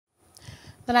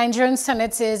The Nigerian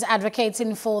Senate is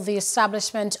advocating for the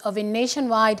establishment of a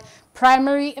nationwide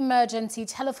primary emergency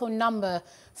telephone number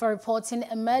for reporting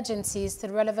emergencies to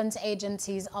the relevant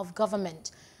agencies of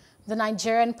government. The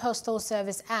Nigerian Postal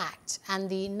Service Act and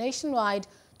the Nationwide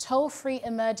Toll-Free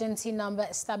Emergency Number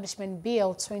Establishment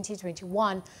Bill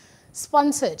 2021,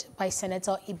 sponsored by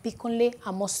Senator Ibikunle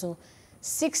Amosu,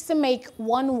 seeks to make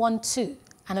 112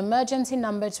 an emergency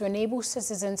number to enable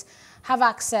citizens have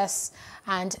access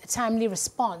and timely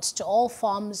response to all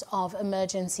forms of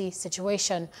emergency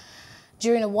situation.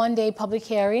 During a one-day public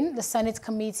hearing, the Senate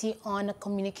Committee on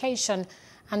Communication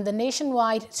and the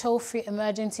Nationwide Toll-Free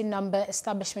Emergency Number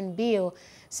Establishment Bill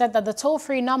said that the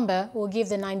toll-free number will give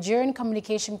the Nigerian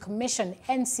Communication Commission,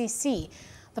 NCC,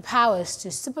 the powers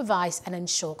to supervise and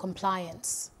ensure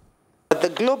compliance. The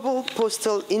global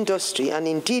postal industry, and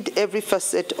indeed every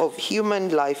facet of human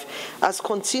life, has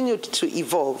continued to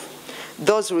evolve,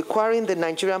 thus requiring the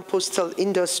Nigerian postal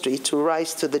industry to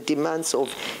rise to the demands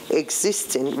of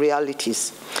existing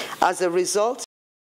realities. As a result,